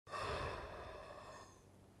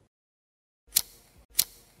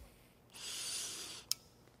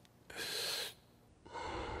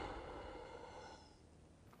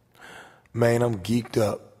Man, I'm geeked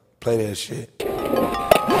up. Play that shit.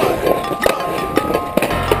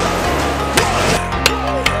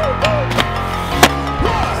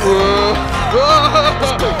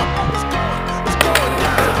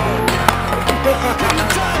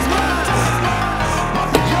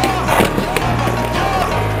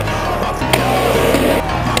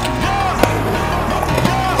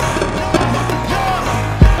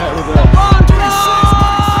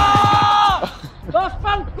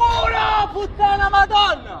 Puttana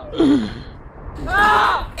Madonna!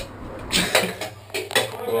 Ah!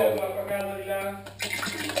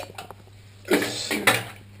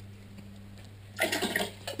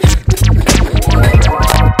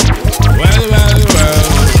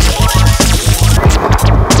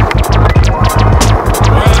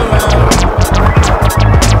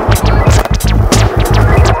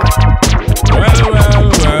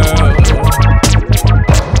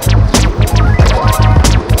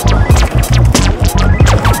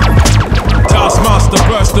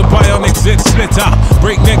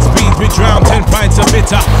 Breakneck speeds, we drown 10 pints of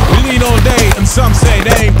bitter. We lean all day and some say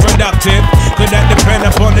they ain't productive. Could that depend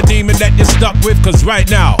upon the demon that you're stuck with? Cause right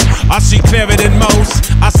now, I see clearer than most.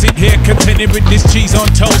 I sit here contented with this cheese on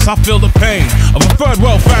toast. I feel the pain of a third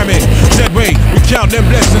world famine. Said wait, we count them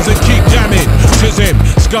blessings and keep jamming. Tis him,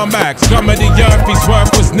 scumbag, scum of the earth. His worth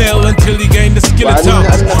was nil until he gained the skill of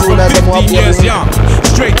tongues. From 15 years young,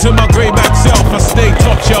 straight to my greyback self. I stay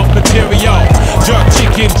top shelf material. Jerk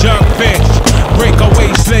chicken, jerk fish. Break away,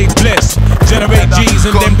 slave bliss. Generate G's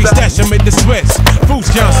and then be stashing with the Swiss. Fools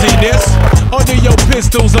can't see this. Under your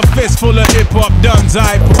pistols, a fist full of hip-hop duns.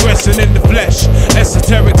 I progressing in the flesh.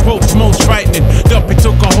 Esoteric quotes, most frightening. Duppy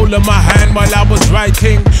took a hold of my hand while I was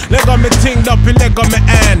writing. Leg on me ting, Duppy, leg on me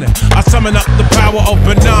hand. I summon up the power of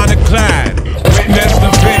Banana Clan. Witness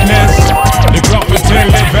the fitness. The drop until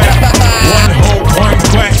living. One hope, one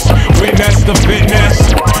quest. Witness the fitness.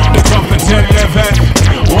 The drop until living.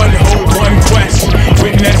 One hope, one quest.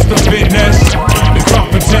 Witness the fitness. The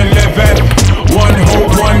drop until living. One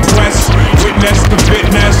hope, one quest. Witness the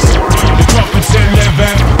fitness. The drop until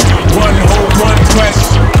living. One hope, one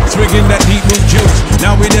quest. Swigging that deep root juice.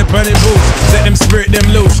 Now we there burning boots. Let them spirit them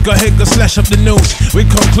loose. Go ahead, go slash up the news.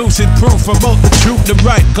 With conclusive proof about the truth, the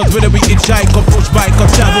right. Cause whether we hitchhike or push bike or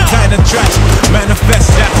travel kind of track.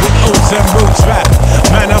 Manifest that with oats and roots rap.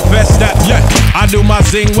 Manifest that, yeah. I do my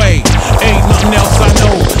zing way. Ain't nothing else I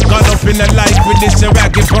know. Got up in the life with this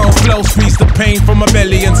ragged bone flow. Squeeze the pain from my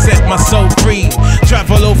belly and set my soul free.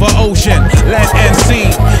 Travel over ocean, land and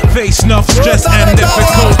sea. Face enough stress and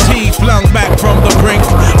difficulty. Flung back from the brink.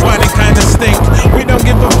 Why they kinda stink? We don't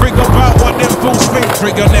give a frig about what them fools think.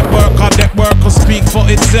 Trigger network, our network will speak for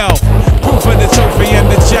itself. Proof of the trophy and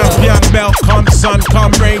the champion belt. Come sun,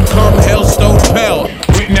 come rain, come hailstone pelt.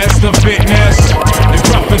 Witness the fitness, the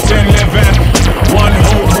prophets in living. One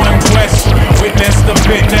hope, one quest. Witness the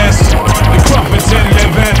fitness, the prophets in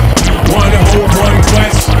living. One hope, one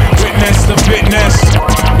quest. Witness the fitness,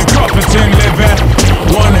 the prophets in living.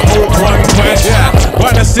 One hope, one quest. Yeah,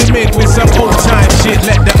 wanna submit with some old time shit.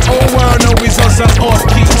 Let the whole world know we's on some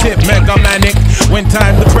off-key tip. Mega manic. When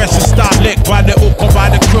time the pressure start lick by the hook or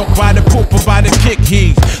by the crook, by the poop or by the kick.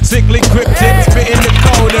 He's sickly cryptic, spitting the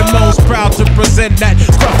code and most proud to present that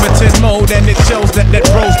prophetic mode, and it shows that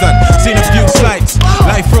bro's done. Seen a few slights,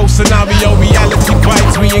 life row scenario, reality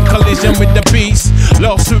bites. We in collision with the beast.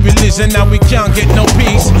 Lost to religion, now we can't get no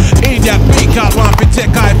peace. Idiot weak, I want to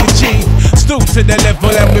take I for chief. Stoop to the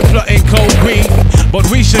level and we plotting cold grief. But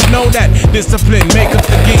we should know that discipline make up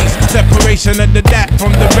the geese. Separation of the dat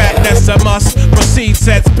from the rat, that's a must. Proceed,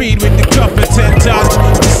 set speed with the Clufferton touch.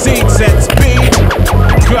 Proceed, set speed.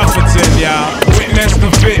 Clufferton, y'all. Witness the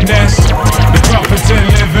fitness. The Clufferton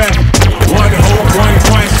living. One hope, one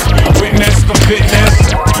quest. Witness the fitness.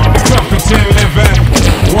 The Clufferton living.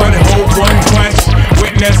 One hope, one quest.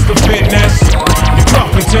 Witness the fitness. The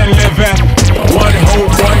Clufferton living. One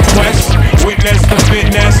hope, one quest. Witness the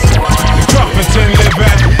fitness. The Clufferton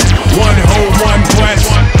living. One hope, one quest.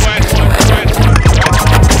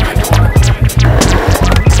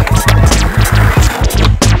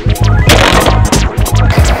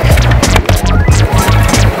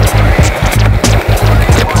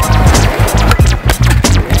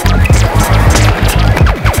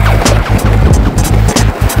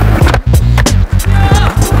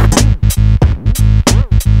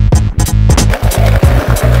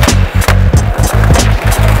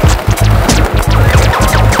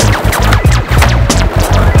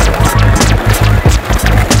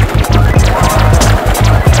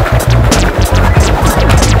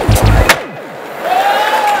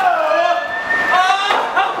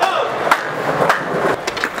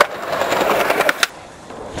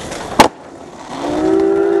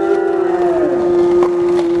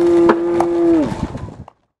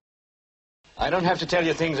 don't have to tell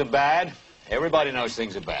you things are bad. Everybody knows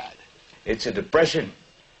things are bad. It's a depression.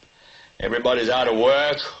 Everybody's out of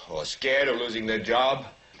work or scared of losing their job.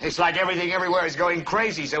 It's like everything everywhere is going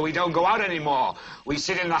crazy, so we don't go out anymore. We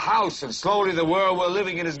sit in the house, and slowly the world we're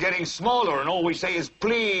living in is getting smaller, and all we say is,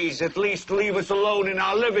 please, at least leave us alone in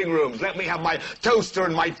our living rooms. Let me have my toaster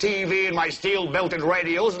and my TV and my steel-belted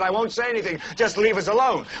radios, and I won't say anything. Just leave us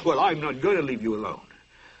alone. Well, I'm not going to leave you alone.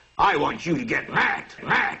 I want you to get mad.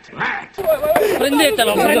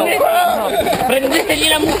 Prendetelo, prendetegli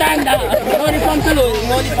la mutanda, non i pantaloni,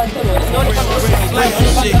 non i pantaloni.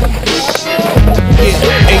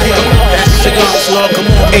 Hey yo,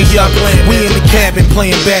 hey yo, we in the cabin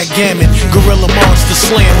playing backgammon. Gorilla monster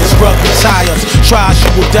slammers, rubber tires. Tries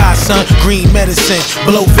you will die, son. Green medicine,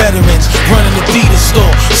 below veterans. Running the Adidas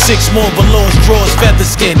store. 6 more velours, drawers, feather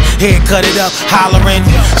skin. Hair cut it up, hollering.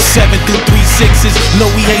 7 through 3 6s. No,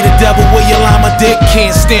 we hate the devil where your llama dick.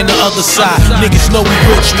 Can't stand the other side. Niggas know we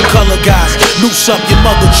rich, we color guys. Loose up your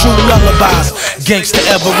mother, true lullabies. Gangsta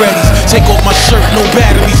ever ready. Take off my shirt, no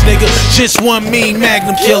batteries, nigga. Just one mean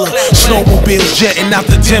Magnum killer. Snowmobiles jetting out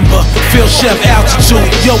the timber. Phil Chef altitude.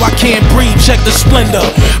 Yo, I can't breathe, check the splendor.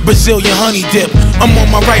 Brazilian honey dip. I'm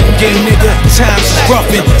on my writing game, nigga. Times is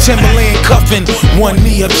roughin'. Timberland cuffin'. One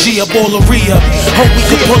knee up, G up, all Aria. Hope we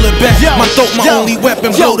can pull it back. My throat, my only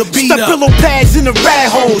weapon, blow the beat up. Pillow pads in the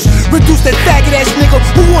rat holes. Reduce that faggot ass nigga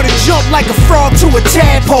who wanna jump like a frog to a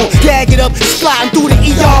tadpole. Gag it up, sliding through the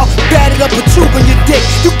ER. Batted up a tube in your dick.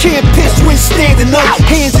 You can't piss when standing up.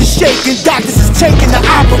 Hands are shaking, doctors is taking the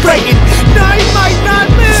operating. Now he might not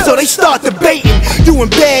live. So they start debating. You in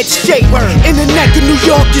bad shape. In the neck of New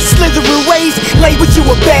York, you slithering ways. Lay with you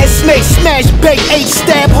a bad snake. Smash bait, 8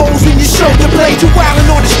 stab holes in your shoulder blade. You wildin'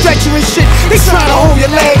 on the stretcher and shit. They tryna hold your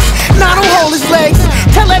legs. Nah, don't hold his legs.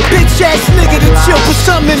 Tell that bitch ass nigga to chill. Put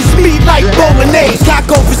something in his meat like bolognese.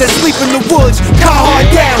 Cockofers that sleep in the woods. Car hard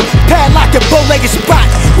down. Padlock your bow-legged spot.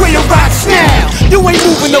 Where your rocks now. You ain't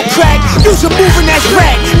moving no crack. You's a moving ass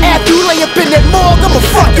rat. After you lay up in that morgue, I'ma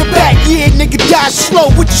fuck your back. Yeah, nigga, die slow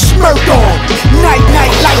with your smirk on. Night,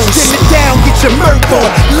 lights dim it down. Get your murk on.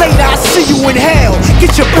 Later, I see you in hell.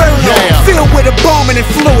 Get your burn on. Filled with a bombing and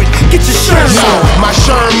fluid. Get your shirt on. My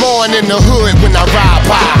shirt on in the hood when I ride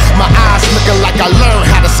by. My eyes looking like I learned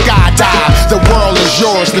how to skydive. The world is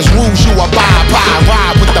yours, there's rules you abide by.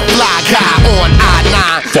 Ride with the fly guy on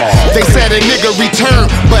I-9. They said a nigga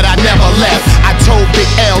returned, but I never left. I told Big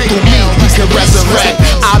L through me he can resurrect.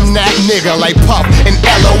 I'm that nigga like Puff and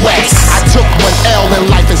LOX. I took 1 L in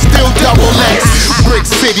life and still double X. Brick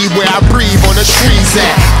City where I breathe on the trees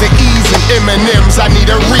at. The E's and M&M's, I need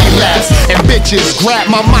a relapse. And bitches grab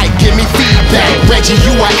my mic, give me feedback. Reggie,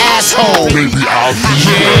 you an asshole. Baby, I'll be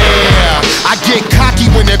yeah. I get cocky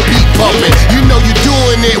when the beat bumpin'. You know you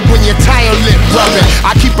doing it when your tire lip rubbin'.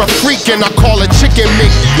 I keep a freak and I call a chicken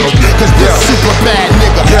McNugget. Cause this super bad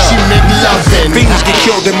nigga, she McLovin'. Fiends get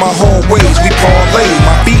killed in my hallways, we parlay.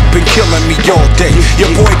 My beat been killing me all day.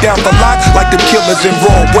 Your boy down the lot like the killers in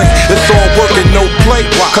Broadway. It's all work and no play,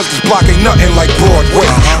 cause this block ain't nothing like Broadway.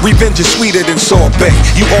 Revenge is sweeter than sorbet.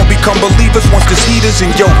 You all become believers once this heat is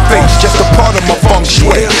in your face. Just a part of my feng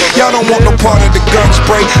shui. Y'all don't want no part of the gun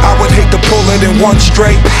spray. I would hate to pull it in one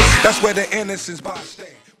straight. That's where the innocence by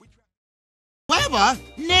stay. However,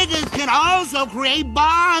 niggas can also create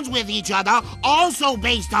bonds with each other, also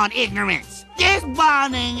based on ignorance. This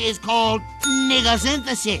bonding is called nigger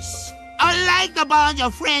synthesis. Unlike the bonds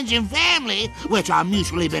of friends and family, which are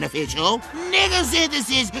mutually beneficial, nigger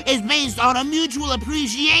synthesis is based on a mutual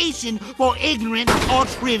appreciation for ignorant or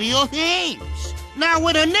trivial things. Now,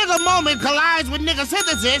 when a nigger moment collides with nigger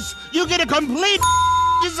synthesis, you get a complete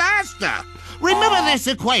disaster. Remember this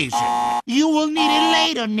equation. You will need it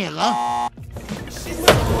later, nigga.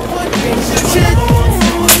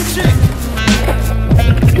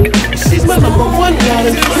 She's my number one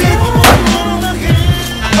wanted chick.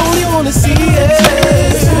 I only wanna see it.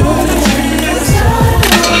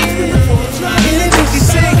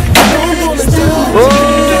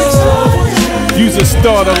 Use a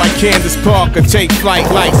starter like Candace Parker. Take flight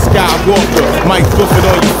like Skywalker. Mike Buffett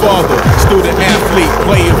on your father. Student athlete,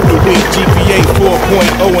 player of the week. GPA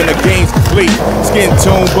 4.0 and the game's complete. Skin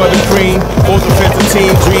tone, buttercream. All defensive team.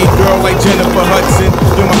 Dream girl like Jennifer Hudson.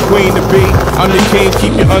 You're my queen to be. I'm the king,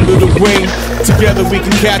 keep you under the wing. Together we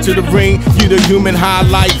can capture the ring. You the human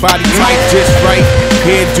highlight. Body type just right.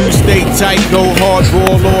 Hairdo stay tight. Go hard,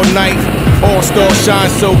 ball all night. All-star shine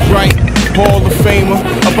so bright. Hall of Famer,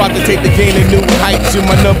 about to take the game to new heights. You're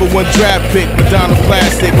my number one draft pick, Madonna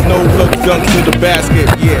plastic, no look, dunk to the basket.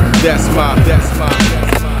 Yeah, that's my.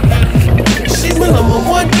 She's my number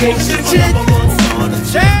one gangster chick.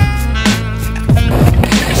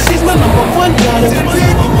 She's my number one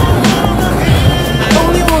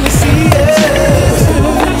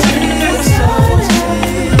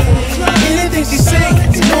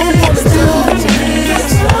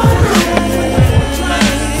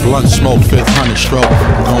Blunt smoke, 500 stroke,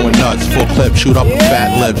 going nuts. Full clip, shoot up with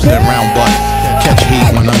fat lips, then round butt. Catch heat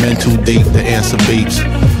when I'm in too deep, the answer beeps.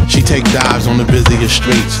 She take dives on the busiest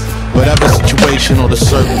streets. Whatever situation or the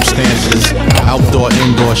circumstances, outdoor,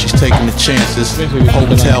 indoor, she's taking the chances.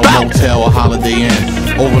 Hotel, motel, or Holiday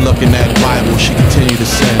Inn. Overlooking that Bible, she continue to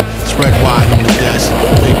sin. Spread wide on the desk,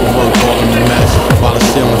 paperwork all in the mess, while the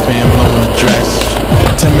ceiling fan blowing the dress.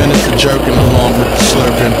 10 minutes of jerking along with the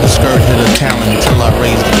slurping. The skirt hit her talent until I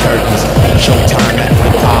raise the curtains. Showtime at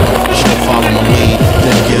the Apollo, she'll follow my lead.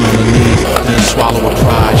 Then get on her knees, then swallow her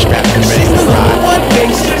pride. Strap and ready to ride.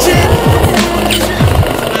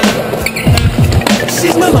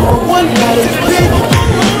 She's my number one rider, bitch.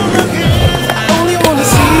 I only wanna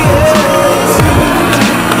see it.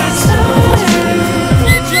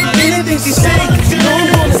 Anything she say, she don't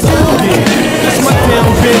wanna do it. That's my damn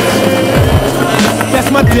bitch. That's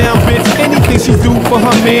my damn bitch. Anything she do for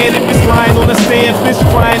her man. If it's lying on the stand, fish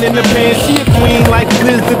frying in the pan. She a queen like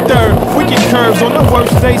Liz the Third. Wicked curves on the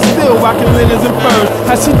worst day, still rocking linens and furs.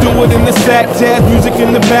 How she do it in the sack, jazz music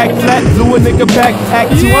in the back, flat, blew a nigga back,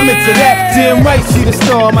 act two, I'm into that. Damn right, she the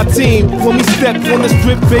star of my team. When we step on the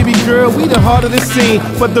strip, baby girl, we the heart of the scene.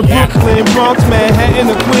 But the Brooklyn, Bronx, Manhattan,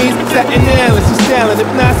 the Queens, Staten Island, she's styling. If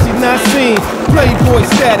not, she's not seen. Playboy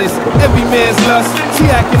status, every man's lust. She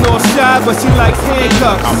acting all shy, but she likes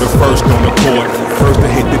handcuffs. I'm the first on the court, first to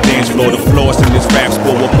hit the dance floor. The floors in this rap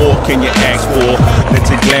score, what more can you ask for? Let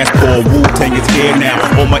your glass pour, Wu-Tang is here now.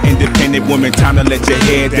 All my independent women, time to let your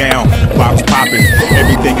hair down. Box popping,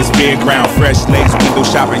 everything is fairground. Fresh ladies, window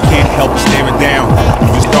shopping, can't help but staring down.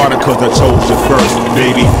 You just started cause I chose you first,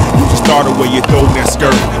 baby. You just started where you throw that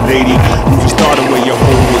skirt, lady. You just started where you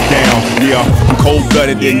hold it down. Yeah, I'm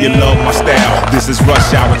cold-blooded and you love my style. This is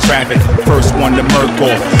rush hour traffic, first one to murk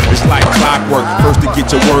off. It's like clockwork, first to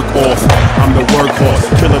get your work off. I'm the workhorse,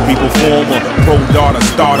 killer people former, pro daughter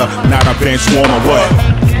starter, not a bench warmer. What?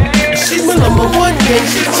 She's my number one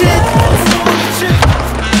gangsta chick.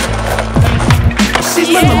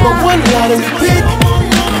 She's my number one lottery pick.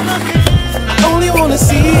 I only wanna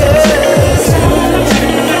see it.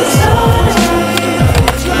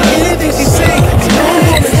 Anything she say, she don't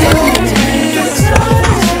wanna do it.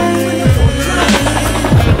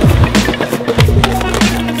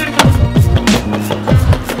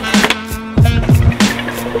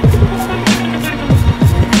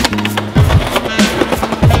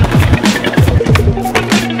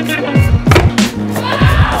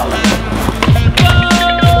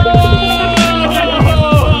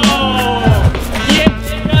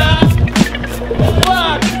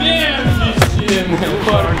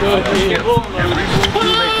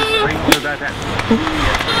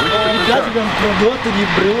 Prodotto di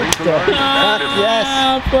brutto. Yes.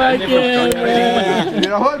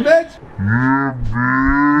 Riviera Hood, bitch.